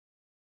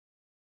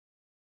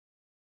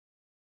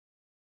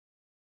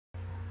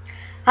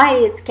Hi,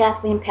 it's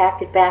Kathleen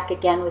Packard back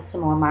again with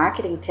some more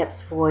marketing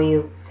tips for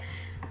you.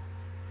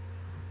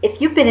 If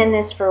you've been in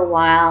this for a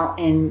while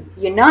and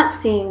you're not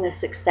seeing the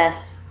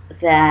success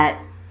that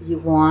you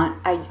want,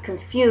 are you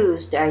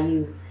confused? Are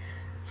you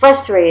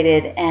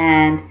frustrated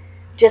and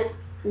just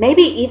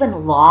maybe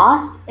even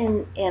lost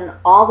in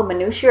all the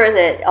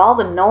minutiae, all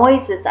the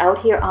noise that's out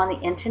here on the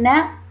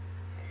internet?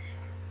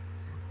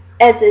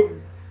 As a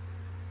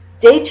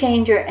day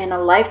changer and a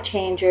life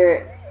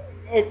changer,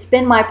 it's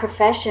been my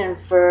profession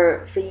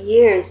for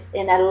years,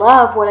 and I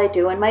love what I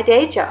do in my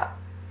day job.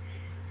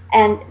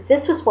 And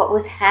this was what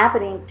was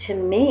happening to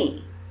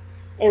me.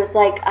 It was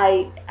like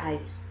I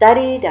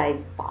studied, I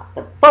bought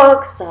the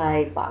books,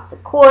 I bought the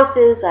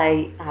courses,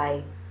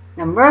 I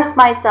immersed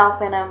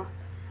myself in them,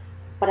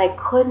 but I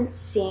couldn't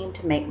seem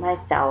to make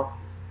myself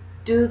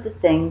do the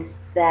things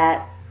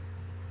that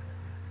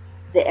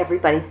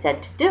everybody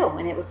said to do.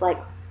 And it was like,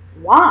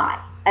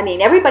 why? I mean,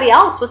 everybody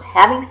else was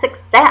having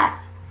success.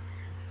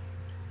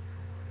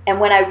 And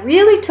when I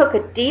really took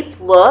a deep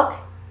look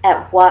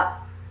at what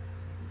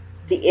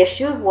the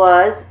issue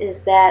was,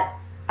 is that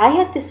I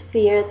had this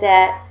fear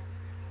that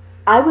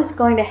I was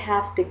going to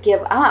have to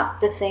give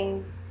up the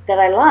thing that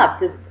I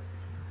loved.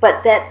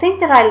 But that thing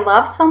that I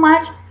loved so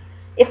much,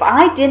 if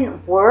I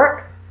didn't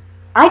work,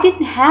 I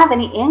didn't have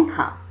any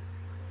income.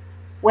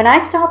 When I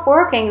stopped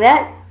working,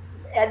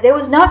 there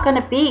was not going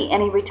to be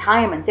any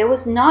retirement. There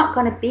was not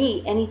going to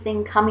be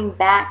anything coming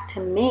back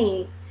to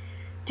me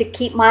to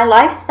keep my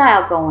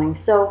lifestyle going.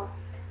 So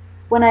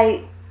when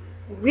I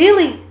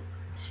really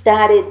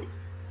started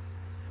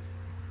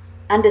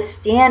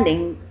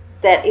understanding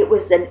that it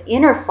was an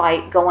inner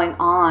fight going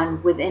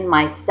on within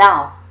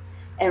myself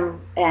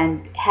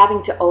and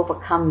having to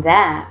overcome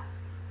that,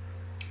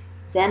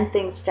 then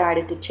things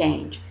started to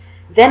change.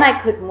 Then I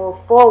could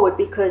move forward,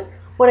 because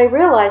what I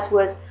realized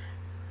was,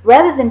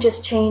 rather than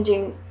just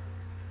changing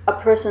a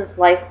person's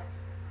life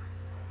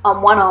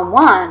on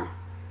one-on-one,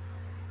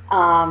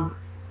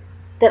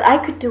 that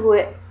I could do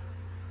it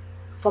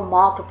for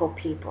multiple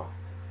people.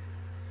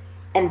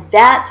 And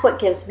that's what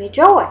gives me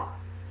joy,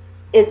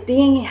 is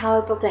being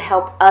able to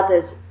help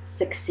others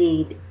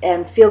succeed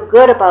and feel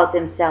good about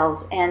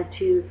themselves and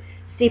to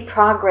see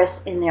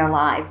progress in their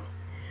lives.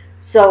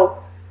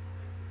 So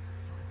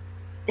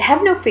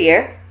have no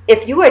fear.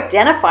 If you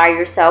identify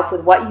yourself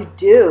with what you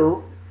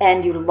do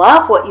and you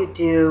love what you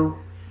do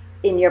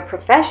in your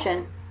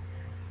profession,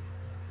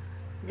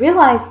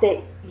 realize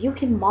that you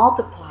can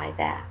multiply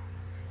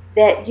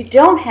that you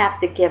don't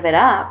have to give it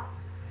up.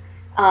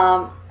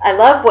 I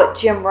love what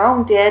Jim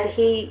Rohn did.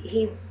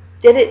 He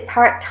did it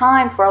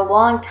part-time for a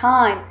long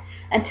time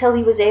until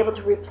he was able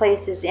to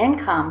replace his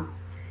income,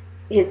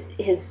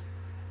 his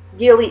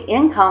yearly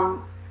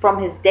income from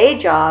his day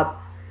job.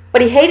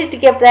 But he hated to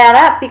give that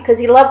up because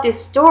he loved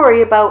his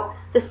story about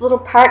this little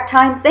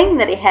part-time thing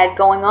that he had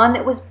going on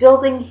that was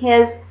building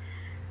his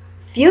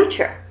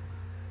future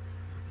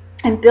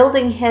and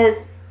building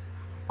his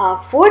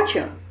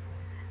fortune.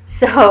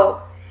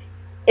 So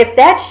if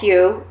that's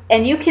you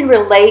and you can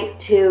relate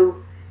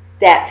to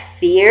that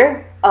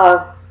fear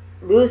of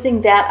losing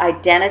that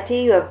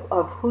identity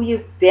of who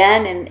you've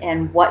been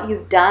and what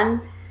you've done,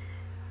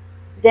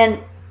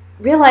 then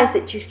realize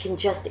that you can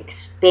just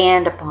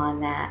expand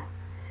upon that.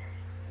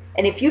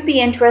 And if you'd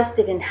be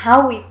interested in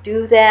how we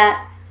do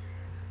that,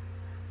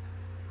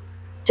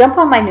 jump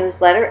on my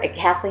newsletter at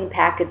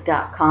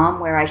KathleenPackard.com,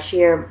 where I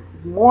share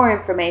more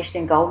information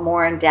and go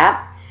more in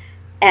depth.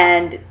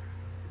 And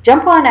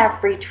jump on our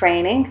free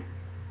trainings.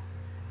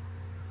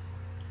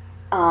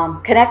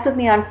 Connect with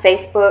me on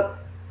Facebook,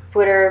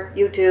 Twitter,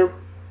 YouTube.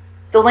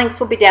 The links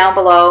will be down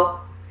below.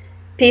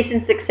 Peace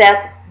and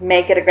success.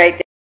 Make it a great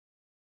day.